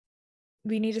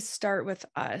we need to start with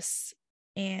us.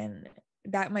 And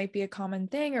that might be a common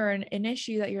thing or an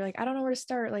issue that you're like, I don't know where to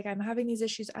start. Like, I'm having these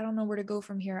issues. I don't know where to go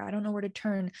from here. I don't know where to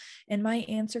turn. And my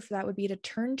answer for that would be to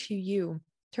turn to you,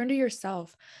 turn to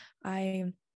yourself.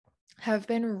 I have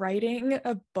been writing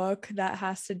a book that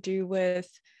has to do with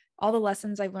all the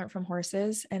lessons I've learned from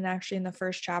horses. And actually, in the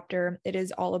first chapter, it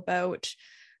is all about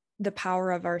the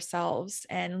power of ourselves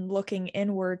and looking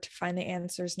inward to find the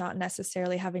answers, not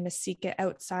necessarily having to seek it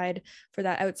outside for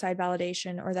that outside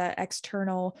validation or that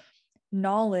external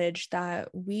knowledge that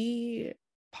we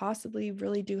possibly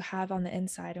really do have on the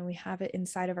inside, and we have it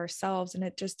inside of ourselves. And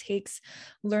it just takes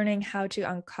learning how to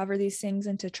uncover these things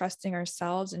into trusting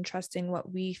ourselves and trusting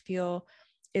what we feel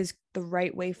is the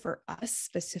right way for us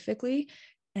specifically.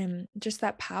 And just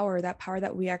that power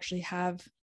that we actually have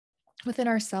within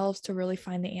ourselves to really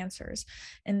find the answers.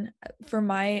 And for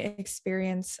my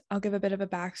experience, I'll give a bit of a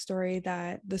backstory.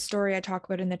 That the story I talk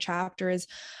about in the chapter is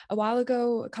a while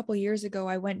ago, a couple of years ago,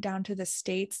 I went down to the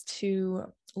States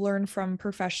to learn from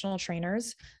professional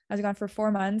trainers. I was gone for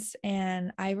 4 months,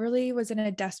 and I really was in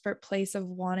a desperate place of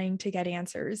wanting to get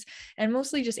answers, and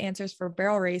mostly just answers for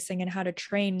barrel racing and how to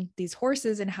train these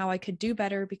horses and how I could do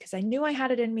better, because I knew I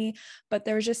had it in me, but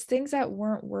there were just things that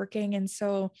weren't working. And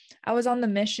so I was on the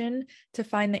mission to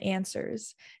find the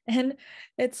answers. And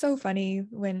it's so funny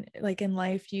when, like, in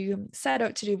life, you set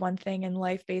out to do one thing and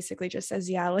life basically just says,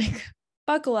 yeah, like,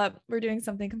 buckle up, we're doing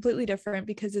something completely different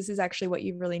because this is actually what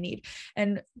you really need.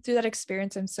 And through that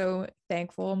experience, I'm so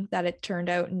thankful that it turned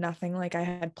out nothing like I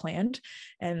had planned.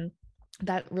 And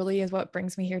that really is what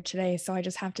brings me here today. So I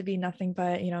just have to be nothing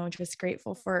but, just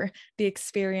grateful for the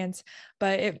experience.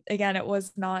 But it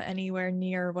was not anywhere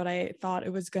near what I thought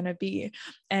it was going to be.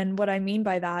 And what I mean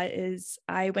by that is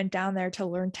I went down there to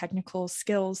learn technical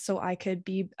skills so I could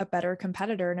be a better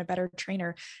competitor and a better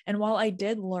trainer. And while I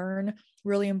did learn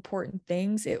really important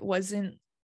things, it wasn't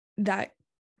that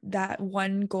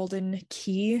one golden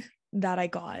key that I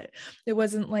got. It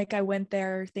wasn't like I went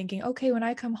there thinking, okay, when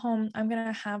I come home, I'm going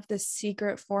to have this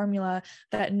secret formula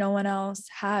that no one else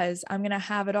has. I'm going to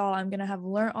have it all. I'm going to have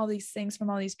learned all these things from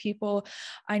all these people.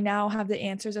 I now have the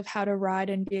answers of how to ride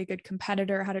and be a good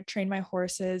competitor, how to train my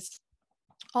horses,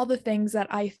 all the things that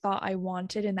I thought I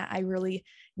wanted and that I really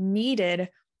needed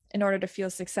in order to feel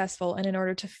successful and in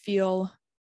order to feel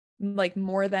like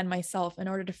more than myself, in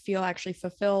order to feel actually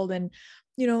fulfilled. And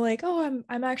like, oh,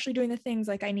 I'm actually doing the things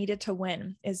like I needed to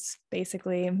win, is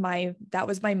basically that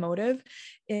was my motive,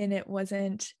 and it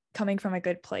wasn't coming from a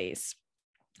good place.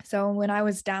 So when I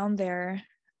was down there,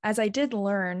 as I did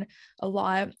learn a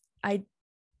lot, I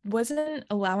wasn't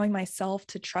allowing myself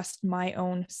to trust my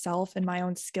own self and my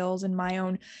own skills and my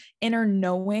own inner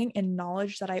knowing and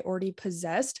knowledge that I already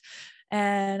possessed.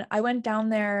 And I went down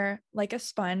there like a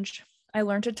sponge. I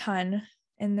learned a ton,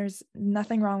 and there's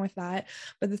nothing wrong with that.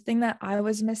 But the thing that I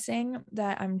was missing,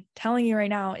 that I'm telling you right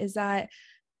now, is that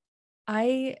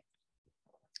I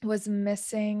was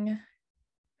missing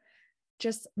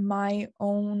just my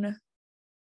own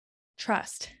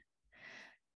trust.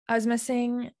 I was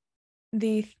missing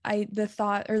the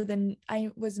thought, or I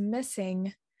was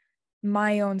missing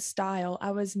my own style.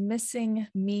 I was missing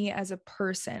me as a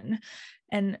person.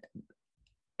 And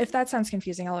if that sounds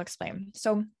confusing, I'll explain.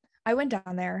 So I went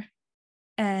down there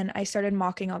and I started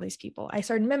mocking all these people. I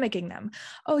started mimicking them.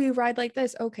 Oh, you ride like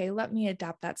this. Okay, let me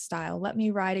adapt that style. Let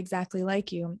me ride exactly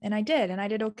like you. And I did, and I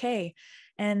did okay.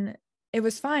 And it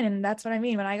was fine. And that's what I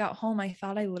mean. When I got home, I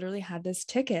thought I literally had this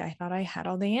ticket. I thought I had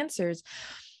all the answers.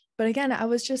 But again, I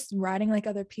was just riding like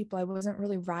other people. I wasn't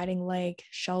really riding like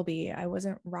Shelby. I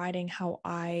wasn't riding how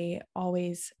I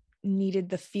always needed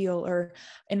the feel. Or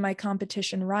in my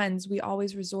competition runs, we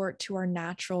always resort to our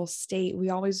natural state.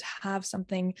 We always have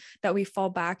something that we fall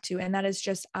back to, and that is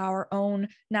just our own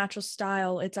natural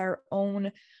style. It's our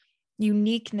own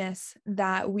uniqueness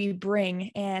that we bring.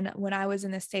 And when I was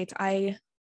in the States, I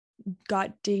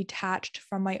got detached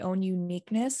from my own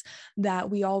uniqueness that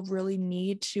we all really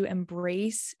need to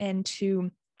embrace and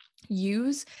to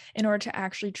use in order to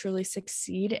actually truly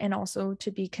succeed, and also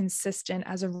to be consistent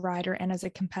as a rider and as a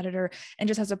competitor, and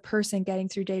just as a person getting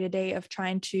through day to day of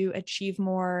trying to achieve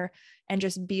more and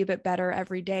just be a bit better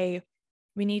every day.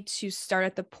 We need to start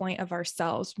at the point of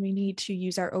ourselves. We need to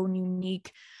use our own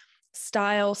unique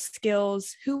style,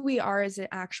 skills, who we are as an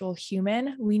actual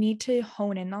human. We need to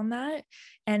hone in on that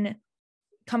and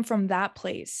come from that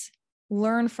place,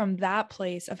 learn from that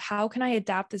place of how can I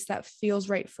adapt this that feels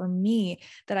right for me,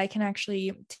 that I can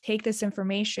actually take this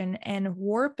information and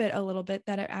warp it a little bit,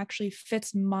 that it actually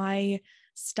fits my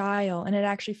style and it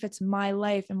actually fits my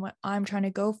life and what I'm trying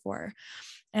to go for.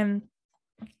 And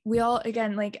we all,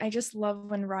 again, like I just love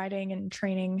when riding and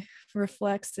training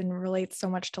reflects and relates so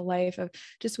much to life of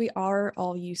just we are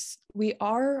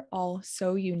all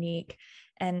so unique.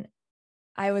 And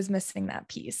I was missing that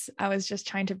piece. I was just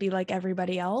trying to be like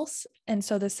everybody else. And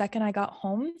so the second I got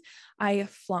home, I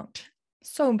flunked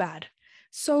so bad.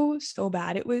 So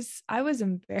bad. I was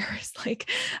embarrassed. Like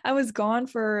I was gone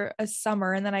for a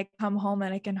summer and then I come home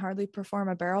and I can hardly perform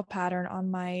a barrel pattern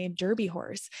on my derby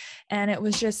horse. And it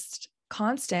was just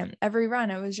constant every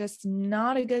run. It was just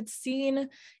not a good scene.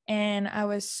 And I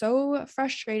was so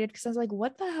frustrated because I was like,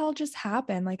 what the hell just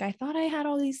happened? Like, I thought I had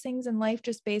all these things in life,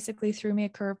 just basically threw me a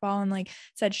curveball and like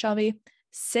said, Shelby,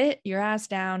 sit your ass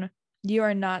down. You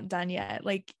are not done yet.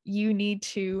 Like, you need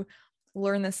to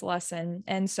learn this lesson.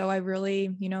 And so I really,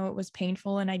 it was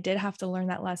painful. And I did have to learn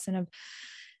that lesson of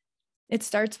it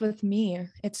starts with me.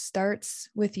 It starts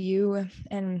with you.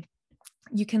 And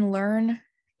you can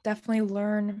definitely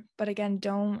learn, but again,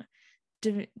 don't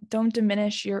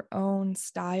diminish your own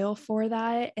style for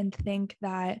that and think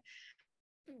that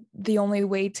the only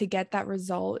way to get that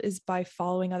result is by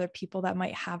following other people that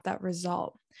might have that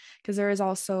result, because there is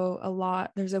also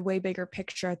there's a way bigger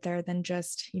picture out there than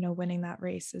just winning that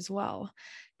race as well.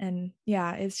 And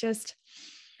yeah, it's just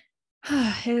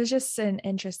it was just an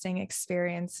interesting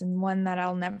experience and one that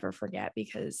I'll never forget,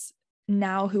 because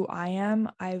now who I am,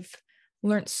 I've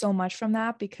learned so much from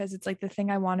that, because it's like the thing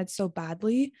I wanted so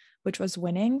badly, which was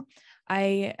winning.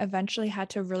 I eventually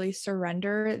had to really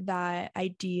surrender that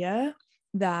idea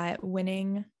that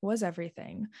winning was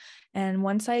everything. And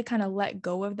once I kind of let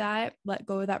go of that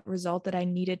result that I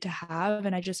needed to have,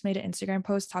 and I just made an Instagram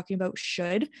post talking about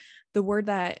should, the word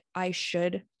that I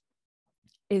should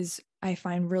is, I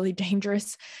find, really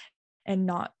dangerous and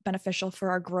not beneficial for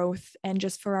our growth and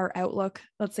just for our outlook,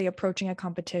 let's say approaching a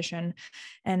competition.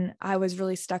 And I was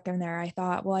really stuck in there. I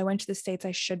thought, well, I went to the States,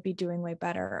 I should be doing way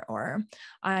better. Or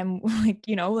I'm like,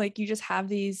 like you just have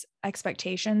these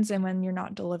expectations. And when you're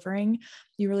not delivering,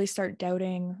 you really start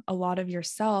doubting a lot of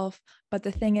yourself. But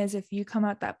the thing is, if you come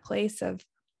out that place of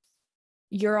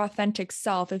your authentic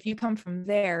self, if you come from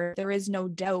there, there is no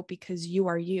doubt, because you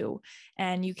are you,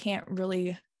 and you can't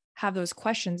really have those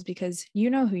questions because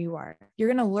you know who you are. You're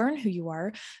going to learn who you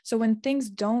are. So when things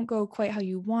don't go quite how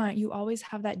you want, you always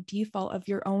have that default of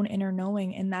your own inner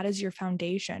knowing, and that is your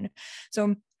foundation.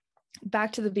 So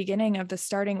back to the beginning of the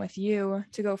starting with you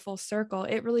to go full circle,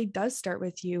 it really does start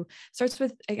with you. It starts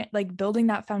with, again, like building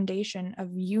that foundation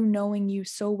of you knowing you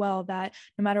so well that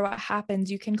no matter what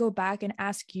happens, you can go back and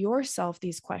ask yourself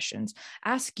these questions.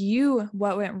 Ask you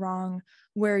what went wrong,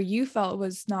 where you felt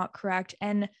was not correct,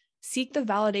 and seek the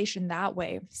validation that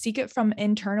way. Seek it from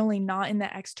internally, not in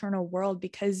the external world,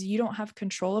 because you don't have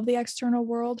control of the external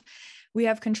world. We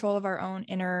have control of our own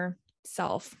inner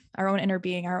self, our own inner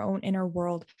being, our own inner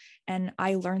world. And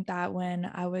I learned that when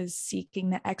I was seeking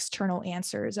the external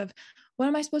answers of what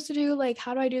am I supposed to do? Like,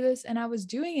 how do I do this? And I was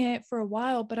doing it for a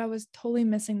while, but I was totally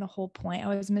missing the whole point.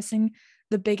 I was missing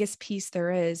the biggest piece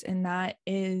there is, and that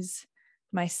is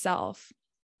myself.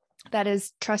 That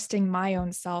is trusting my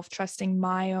own self, trusting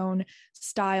my own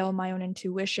style, my own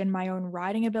intuition, my own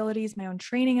riding abilities, my own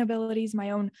training abilities,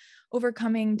 my own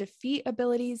overcoming defeat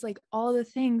abilities, like all the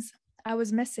things I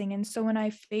was missing. And so when I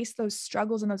face those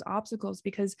struggles and those obstacles,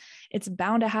 because it's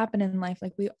bound to happen in life,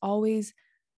 like we always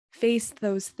face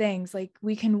those things. Like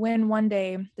we can win one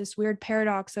day, this weird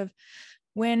paradox of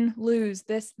win, lose,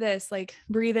 this, like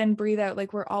breathe in, breathe out.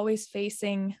 Like we're always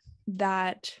facing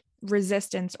that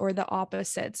resistance or the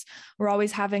opposites. We're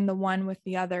always having the one with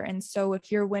the other. And so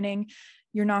if you're winning,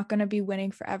 you're not going to be winning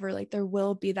forever. Like there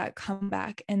will be that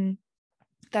comeback, and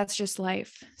that's just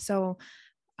life. So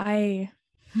I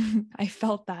I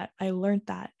felt that, I learned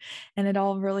that, and it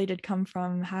all really did come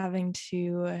from having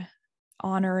to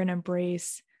honor and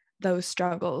embrace those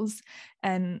struggles,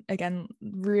 and again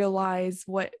realize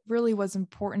what really was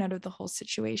important out of the whole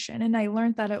situation. And I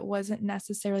learned that it wasn't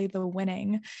necessarily the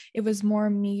winning, it was more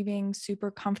me being super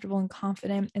comfortable and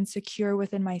confident and secure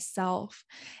within myself.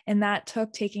 And that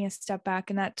took taking a step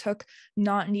back, and that took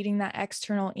not needing that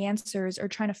external answers or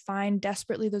trying to find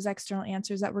desperately those external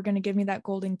answers that were going to give me that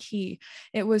golden key.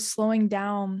 It was slowing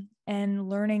down and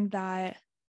learning that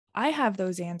I have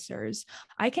those answers.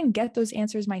 I can get those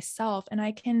answers myself, and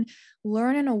I can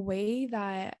learn in a way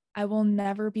that I will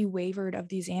never be wavered of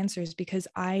these answers, because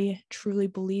I truly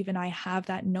believe and I have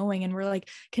that knowing. And we're like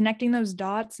connecting those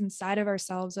dots inside of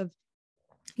ourselves of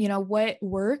what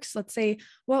works. Let's say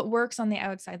what works on the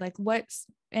outside, like what's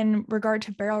in regard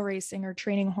to barrel racing or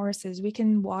training horses. We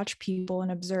can watch people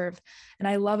and observe. And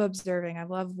I love observing. I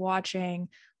love watching,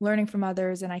 learning from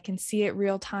others, and I can see it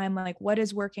real time, like what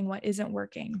is working, what isn't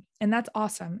working. And that's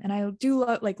awesome. And I do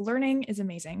love, like, learning is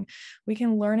amazing. We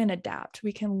can learn and adapt.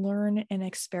 We can learn and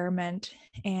experiment.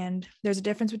 And there's a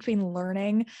difference between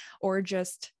learning or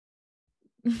just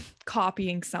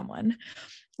copying someone.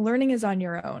 Learning is on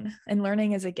your own, and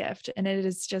learning is a gift, and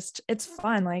it's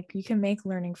fun. Like, you can make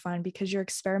learning fun because you're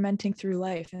experimenting through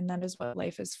life, and that is what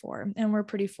life is for. And we're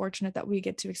pretty fortunate that we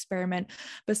get to experiment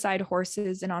beside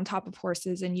horses and on top of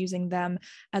horses, and using them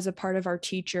as a part of our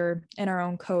teacher and our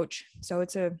own coach. So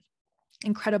it's a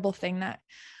incredible thing that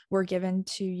we're given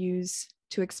to use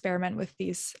to experiment with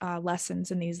these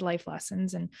lessons and these life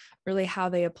lessons, and really how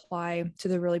they apply to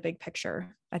the really big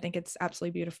picture. I think it's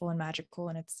absolutely beautiful and magical,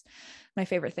 and it's my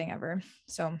favorite thing ever.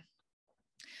 So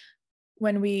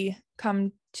when we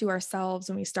come to ourselves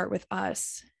and we start with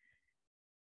us,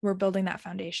 we're building that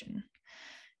foundation.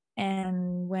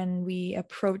 And when we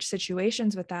approach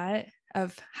situations with that,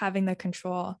 of having the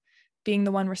control, being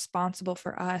the one responsible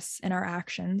for us and our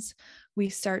actions, we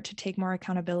start to take more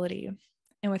accountability.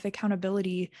 And with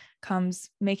accountability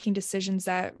comes making decisions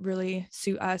that really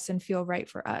suit us and feel right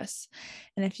for us.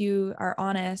 And if you are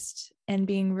honest and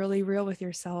being really real with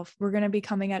yourself, we're going to be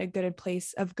coming at a good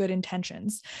place of good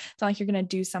intentions. It's not like you're going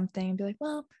to do something and be like,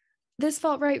 well, this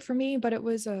felt right for me, but it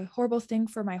was a horrible thing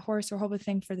for my horse or a horrible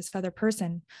thing for this other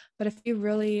person. But if you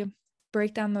really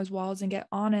break down those walls and get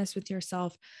honest with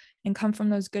yourself and come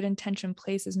from those good intention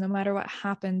places, no matter what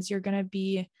happens, you're going to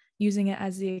be using it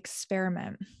as the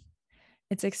experiment.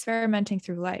 It's experimenting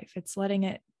through life. It's letting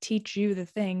it teach you the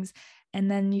things,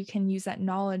 and then you can use that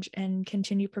knowledge and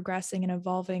continue progressing and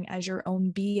evolving as your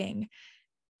own being.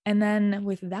 And then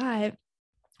with that,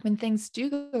 when things do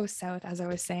go south, as I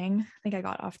was saying, I think I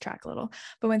got off track a little,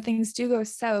 but when things do go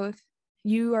south,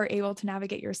 you are able to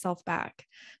navigate yourself back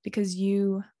because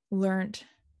you learned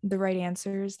the right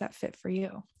answers that fit for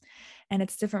you. And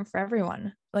it's different for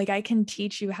everyone. Like, I can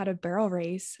teach you how to barrel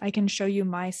race, I can show you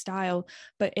my style,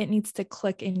 but it needs to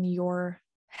click in your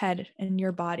head and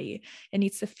your body. It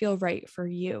needs to feel right for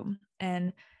you.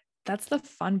 And that's the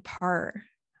fun part.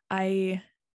 I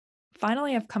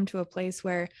finally have come to a place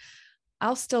where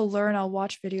I'll still learn. I'll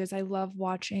watch videos. I love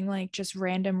watching like just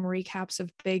random recaps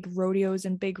of big rodeos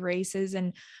and big races,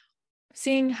 and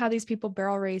seeing how these people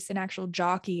barrel race and actual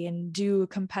jockey and do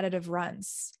competitive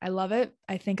runs. I love it.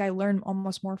 I think I learn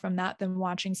almost more from that than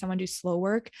watching someone do slow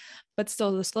work. But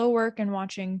still, the slow work and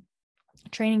watching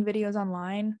training videos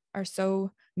online are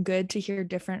so good to hear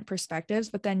different perspectives.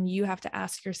 But then you have to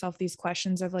ask yourself these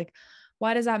questions of like,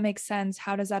 why does that make sense?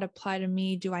 How does that apply to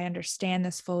me? Do I understand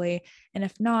this fully? And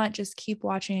if not, just keep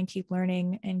watching and keep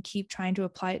learning and keep trying to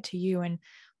apply it to you, and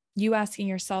you asking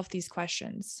yourself these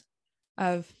questions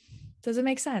of, does it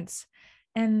make sense?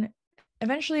 And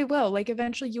eventually it will. Like,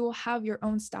 eventually you will have your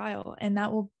own style, and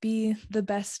that will be the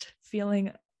best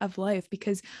feeling of life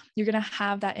because you're going to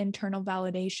have that internal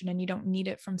validation and you don't need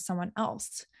it from someone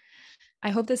else. I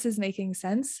hope this is making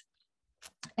sense.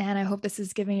 And I hope this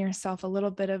is giving yourself a little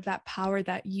bit of that power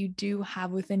that you do have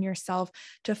within yourself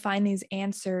to find these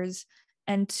answers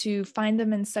and to find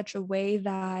them in such a way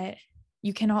that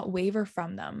you cannot waver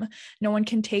from them. No one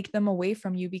can take them away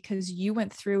from you because you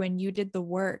went through and you did the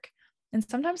work. And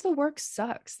sometimes the work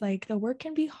sucks. Like, the work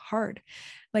can be hard.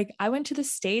 Like, I went to the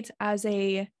States as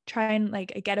a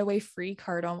getaway free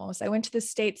card almost. I went to the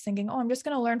States thinking, oh, I'm just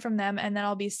going to learn from them and then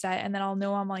I'll be set and then I'll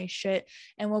know all my shit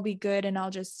and we'll be good. And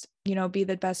I'll just, be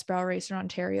the best barrel racer in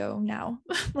Ontario now.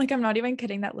 Like, I'm not even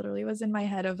kidding. That literally was in my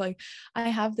head of like, I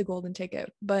have the golden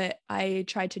ticket, but I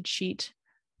tried to cheat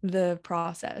the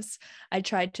process. I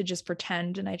tried to just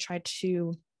pretend, and I tried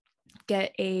to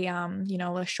get a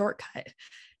shortcut.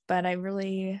 But I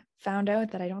really found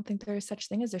out that I don't think there's such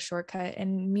thing as a shortcut.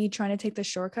 And me trying to take the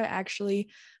shortcut actually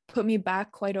put me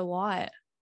back quite a lot.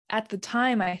 At the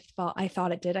time, I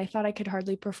thought it did. I thought I could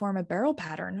hardly perform a barrel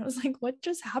pattern. I was like, what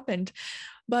just happened?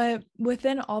 But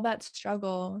within all that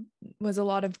struggle was a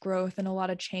lot of growth and a lot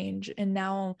of change. And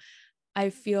now I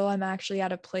feel I'm actually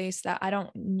at a place that I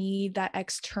don't need that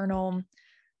external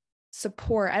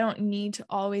support. I don't need to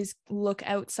always look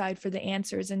outside for the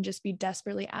answers and just be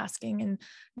desperately asking and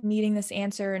needing this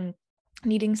answer and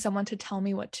needing someone to tell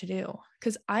me what to do,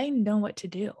 because I know what to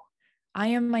do. I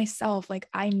am myself. Like,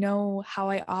 I know how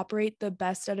I operate the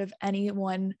best out of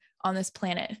anyone on this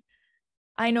planet.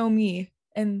 I know me.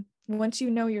 And once you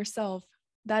know yourself,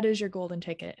 that is your golden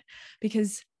ticket,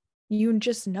 because you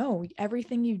just know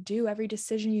everything you do, every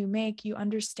decision you make, you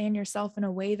understand yourself in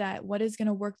a way that what is going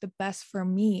to work the best for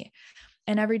me.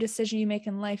 And every decision you make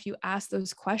in life, you ask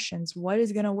those questions. What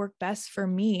is going to work best for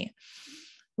me?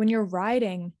 When you're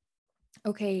riding,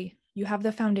 okay, you have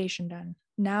the foundation done.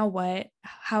 Now what?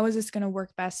 How is this going to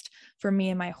work best for me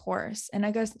and my horse? And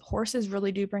I guess horses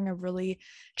really do bring a really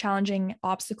challenging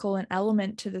obstacle and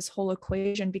element to this whole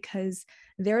equation because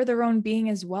they're their own being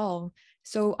as well.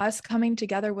 So us coming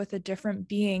together with a different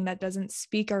being that doesn't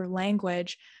speak our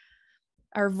language,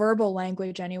 our verbal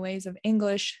language anyways of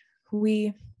English,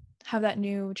 we have that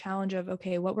new challenge of,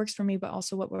 okay, what works for me, but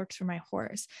also what works for my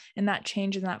horse. And that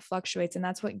changes and that fluctuates. And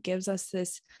that's what gives us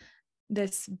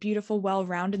this beautiful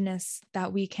well-roundedness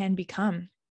that we can become,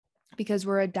 because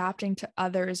we're adapting to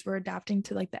others, we're adapting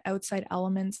to like the outside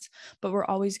elements, but we're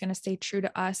always going to stay true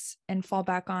to us and fall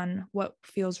back on what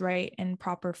feels right and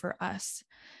proper for us.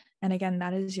 And again,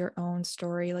 that is your own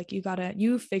story. Like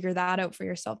you figure that out for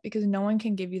yourself, because no one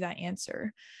can give you that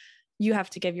answer. You have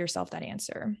to give yourself that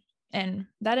answer. And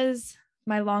that is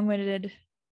my long-winded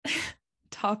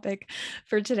topic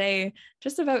for today,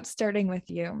 just about starting with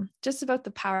you, just about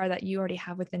the power that you already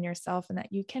have within yourself, and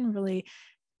that you can really,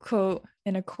 quote,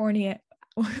 in a corny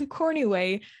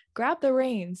way, grab the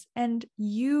reins, and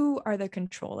you are the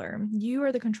controller. You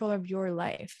are the controller of your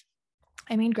life.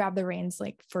 I mean, grab the reins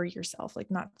like for yourself, like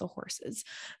not the horses,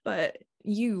 but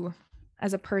you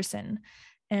as a person.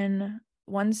 And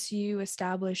once you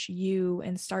establish you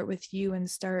and start with you and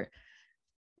start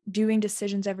doing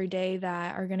decisions every day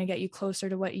that are going to get you closer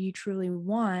to what you truly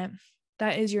want,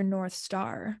 that is your North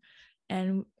Star.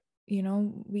 And,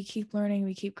 we keep learning,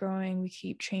 we keep growing, we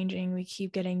keep changing, we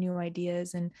keep getting new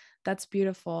ideas, and that's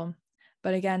beautiful.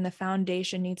 But again, the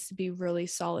foundation needs to be really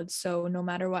solid. So no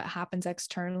matter what happens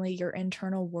externally, your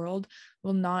internal world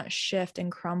will not shift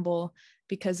and crumble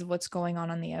because of what's going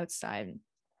on the outside.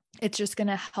 It's just going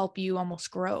to help you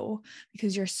almost grow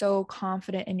because you're so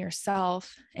confident in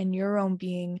yourself and your own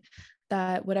being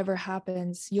that whatever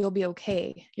happens, you'll be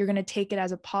okay. You're going to take it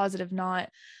as a positive, not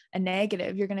a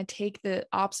negative. You're going to take the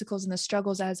obstacles and the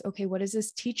struggles as, okay, what is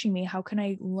this teaching me? How can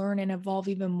I learn and evolve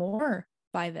even more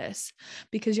by this?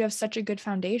 Because you have such a good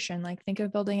foundation. Like, think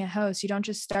of building a house. You don't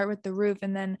just start with the roof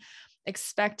and then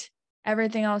expect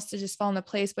everything else to just fall into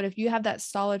place. But if you have that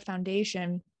solid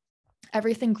foundation,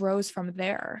 everything grows from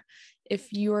there.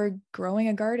 If you're growing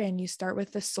a garden, you start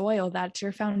with the soil, that's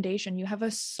your foundation. You have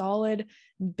a solid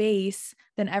base,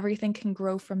 then everything can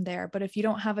grow from there. But if you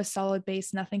don't have a solid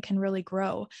base, nothing can really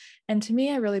grow. And to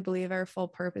me, I really believe our full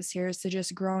purpose here is to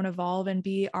just grow and evolve and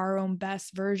be our own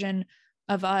best version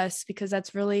of us, because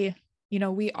that's really,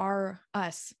 we are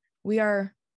us. We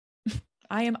are,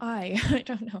 I am I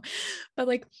don't know, but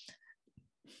like,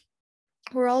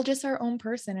 we're all just our own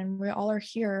person and we all are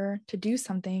here to do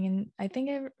something. And I think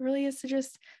it really is to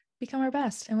just become our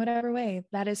best in whatever way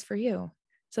that is for you.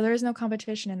 So there is no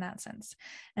competition in that sense.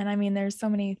 And I mean, there's so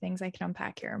many things I can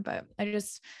unpack here, but I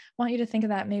just want you to think of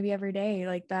that maybe every day,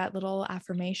 like that little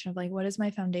affirmation of like, what is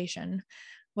my foundation?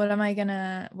 What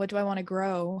do I want to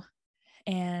grow?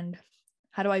 And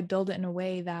how do I build it in a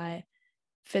way that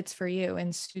fits for you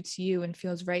and suits you and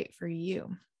feels right for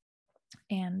you?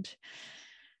 And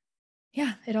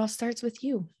yeah, it all starts with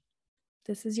you.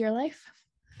 This is your life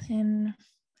and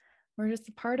we're just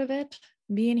a part of it,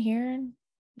 being here.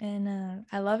 And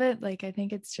I love it. Like, I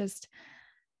think it's just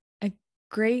a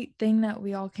great thing that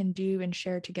we all can do and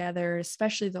share together,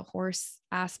 especially the horse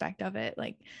aspect of it.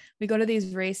 Like, we go to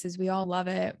these races, we all love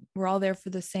it. We're all there for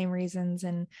the same reasons,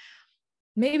 and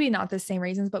maybe not the same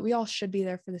reasons, but we all should be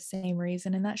there for the same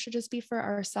reason. And that should just be for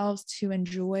ourselves to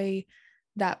enjoy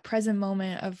that present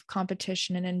moment of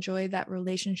competition and enjoy that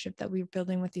relationship that we're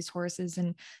building with these horses,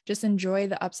 and just enjoy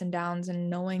the ups and downs, and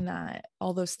knowing that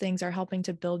all those things are helping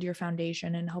to build your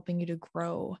foundation and helping you to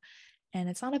grow. And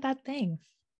it's not a bad thing.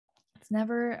 It's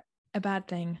never a bad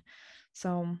thing.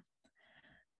 So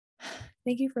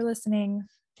thank you for listening.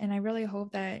 And I really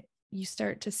hope that you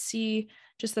start to see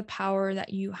just the power that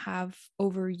you have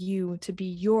over you to be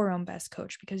your own best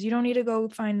coach, because you don't need to go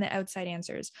find the outside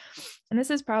answers. And this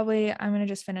is probably, I'm going to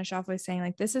just finish off with saying,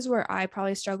 like, this is where I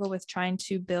probably struggle with trying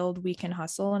to build Weekend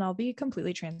Hustle. And I'll be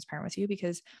completely transparent with you,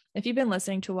 because if you've been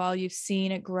listening to a while, you've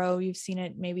seen it grow, you've seen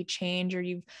it maybe change, or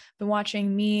you've been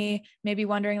watching me, maybe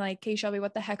wondering like, okay, Shelby,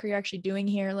 what the heck are you actually doing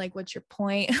here? Like, what's your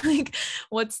point? Like,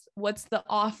 what's the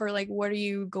offer? Like, what are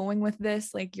you going with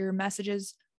this? Like, your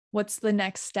messages, what's the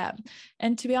next step?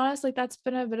 And to be honest, like, that's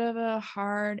been a bit of a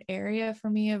hard area for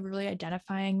me of really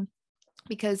identifying,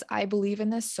 because I believe in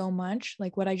this so much,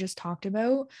 like what I just talked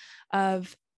about,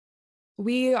 of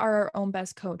we are our own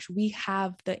best coach. We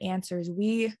have the answers.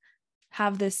 We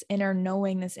have this inner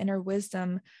knowing, this inner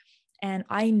wisdom. And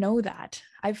I know that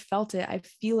I've felt it. I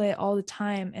feel it all the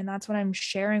time. And that's what I'm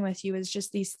sharing with you, is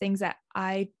just these things that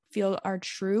I feel are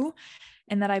true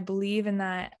and that I believe and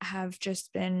that have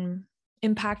just been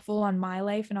impactful on my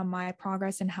life and on my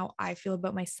progress and how I feel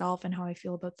about myself and how I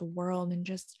feel about the world and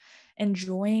just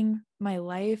enjoying my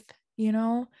life, you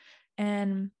know?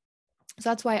 And so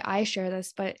that's why I share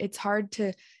this, but it's hard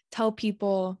to tell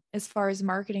people as far as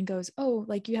marketing goes, oh,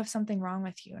 like you have something wrong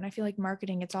with you. And I feel like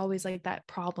marketing, it's always like that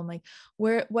problem, like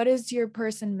what is your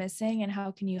person missing and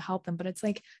how can you help them? But it's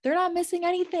like, they're not missing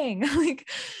anything. Like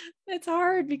it's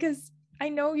hard because I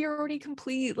know you're already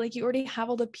complete. Like you already have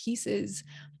all the pieces,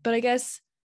 but I guess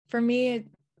for me,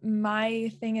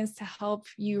 my thing is to help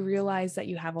you realize that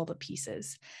you have all the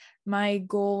pieces. My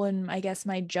goal and I guess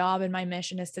my job and my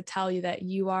mission is to tell you that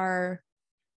you are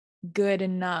good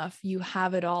enough. You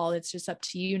have it all. It's just up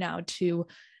to you now to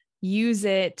use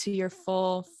it to your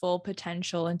full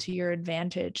potential and to your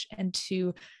advantage and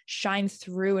to shine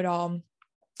through it all,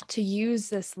 to use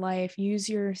this life, use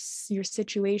your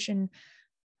situation,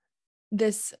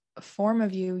 this form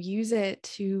of you, use it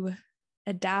to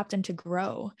adapt and to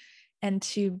grow and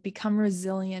to become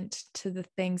resilient to the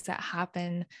things that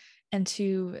happen and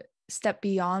to step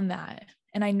beyond that.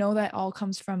 And I know that all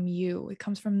comes from you. It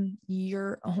comes from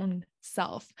your own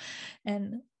self.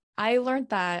 And I learned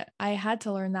that. I had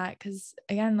to learn that because,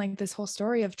 again, like this whole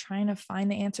story of trying to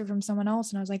find the answer from someone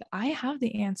else. And I was like, I have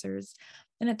the answers.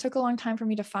 And it took a long time for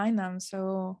me to find them.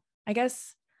 So I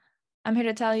guess I'm here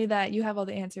to tell you that you have all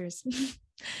the answers.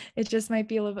 It just might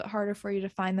be a little bit harder for you to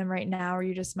find them right now, or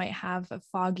you just might have a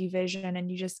foggy vision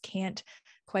and you just can't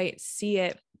quite see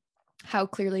it how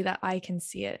clearly that I can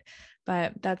see it.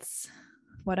 But that's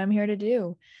what I'm here to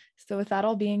do. So with that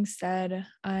all being said,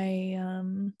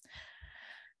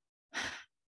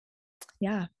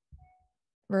 yeah,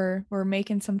 we're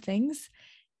making some things,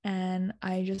 and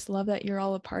I just love that you're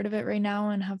all a part of it right now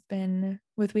and have been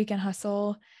with Weekend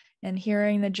Hustle and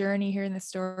hearing the journey, hearing the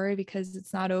story, because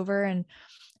it's not over. And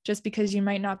just because you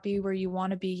might not be where you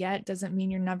want to be yet doesn't mean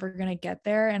you're never going to get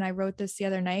there. And I wrote this the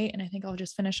other night, and I think I'll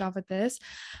just finish off with this.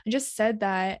 I just said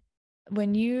that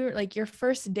when you, like, your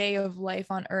first day of life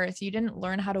on earth, you didn't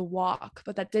learn how to walk,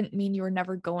 but that didn't mean you were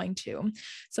never going to.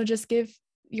 So just give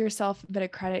yourself a bit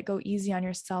of credit, go easy on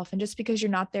yourself. And just because you're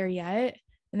not there yet,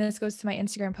 and this goes to my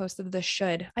Instagram post of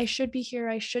the I should be here,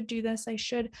 I should do this, I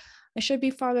should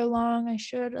be farther along,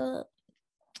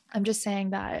 I'm just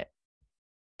saying that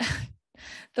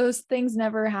those things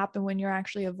never happen when you're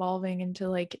actually evolving into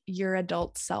like your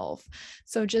adult self.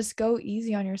 So just go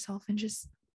easy on yourself and just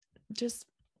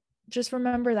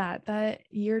remember that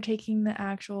you're taking the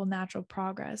actual natural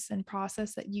progress and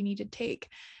process that you need to take.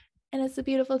 And it's a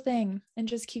beautiful thing. And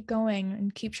just keep going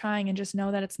and keep trying, and just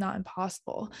know that it's not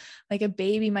impossible. Like a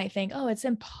baby might think, oh, it's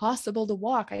impossible to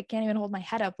walk. I can't even hold my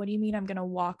head up. What do you mean I'm going to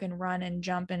walk and run and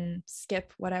jump and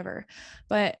skip, whatever?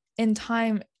 But in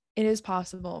time, it is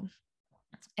possible.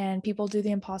 And people do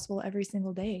the impossible every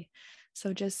single day.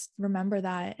 So just remember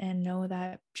that and know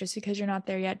that just because you're not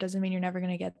there yet doesn't mean you're never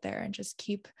going to get there. And just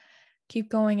keep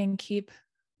going and keep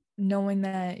knowing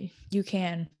that you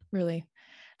can. Really,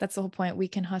 that's the whole point. We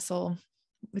can hustle.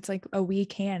 It's like we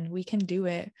can do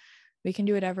it. We can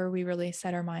do whatever we really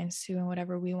set our minds to and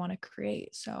whatever we want to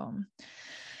create. So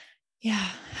yeah,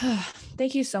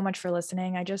 thank you so much for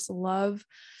listening. I just love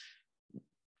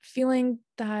feeling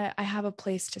that I have a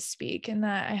place to speak and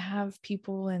that I have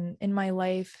people in my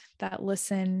life that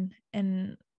listen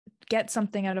and get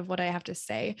something out of what I have to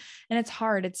say. And it's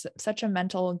hard. It's such a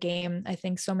mental game. I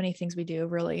think so many things we do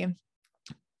really,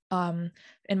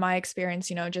 in my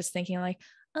experience, just thinking like,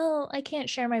 oh, I can't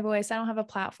share my voice, I don't have a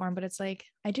platform, but it's like,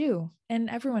 I do. And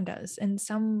everyone does in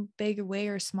some big way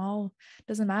or small,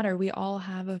 doesn't matter. We all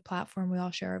have a platform. We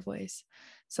all share our voice.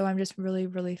 So I'm just really,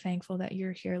 really thankful that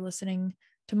you're here listening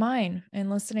to mine and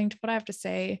listening to what I have to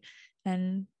say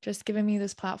and just giving me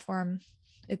this platform.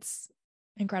 It's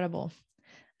incredible.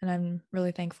 And I'm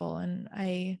really thankful. And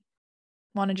I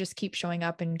want to just keep showing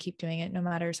up and keep doing it, no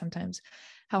matter sometimes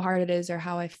how hard it is or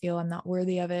how I feel I'm not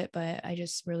worthy of it. But I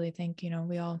just really think,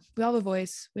 we all have a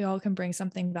voice. We all can bring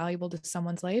something valuable to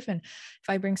someone's life. And if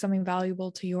I bring something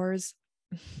valuable to yours,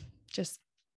 it's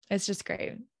just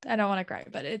great. I don't want to cry,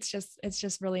 but it's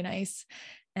just really nice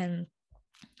and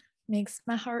makes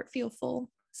my heart feel full.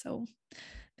 So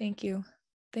thank you.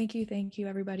 Thank you,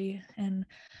 everybody. And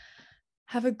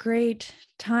have a great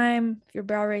time. If you're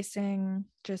barrel racing,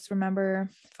 just remember,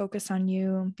 focus on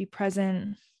you, be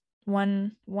present,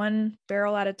 one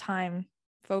barrel at a time.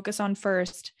 Focus on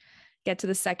first, get to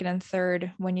the second and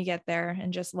third when you get there,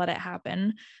 and just let it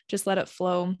happen. Just let it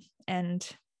flow and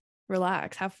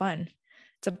relax, have fun.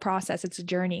 It's a process. It's a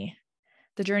journey.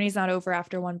 The journey's not over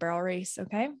after one barrel race.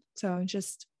 Okay. So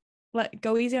just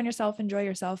go easy on yourself, enjoy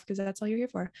yourself, because that's all you're here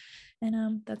for.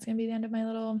 And that's going to be the end of my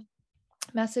little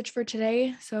message for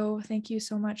today. So thank you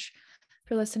so much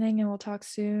for listening, and we'll talk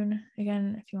soon.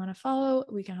 Again, if you want to follow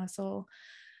We Can Hustle,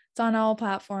 it's on all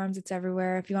platforms. It's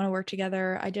everywhere. If you want to work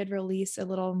together, I did release a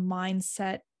little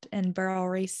mindset and barrel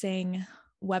racing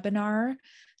webinar,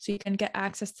 so you can get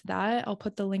access to that. I'll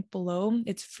put the link below.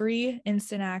 It's free,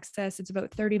 instant access. It's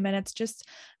about 30 minutes, just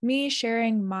me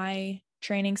sharing my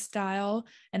training style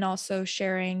and also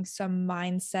sharing some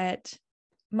mindset,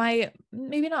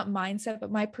 maybe not mindset,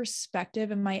 but my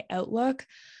perspective and my outlook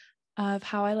of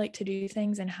how I like to do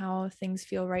things and how things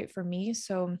feel right for me.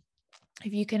 So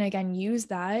if you can, again, use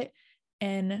that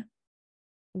and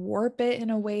warp it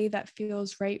in a way that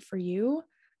feels right for you,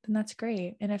 then that's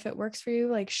great. And if it works for you,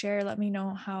 like, share, let me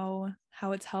know how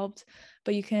it's helped.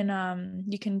 But you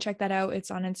can check that out. It's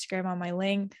on Instagram on my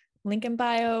link in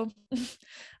bio.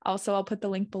 Also, I'll put the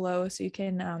link below, so you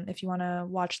can, if you want to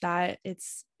watch that,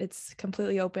 it's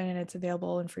completely open and it's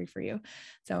available and free for you.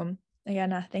 So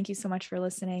again, thank you so much for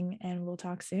listening, and we'll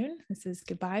talk soon. This is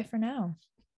goodbye for now.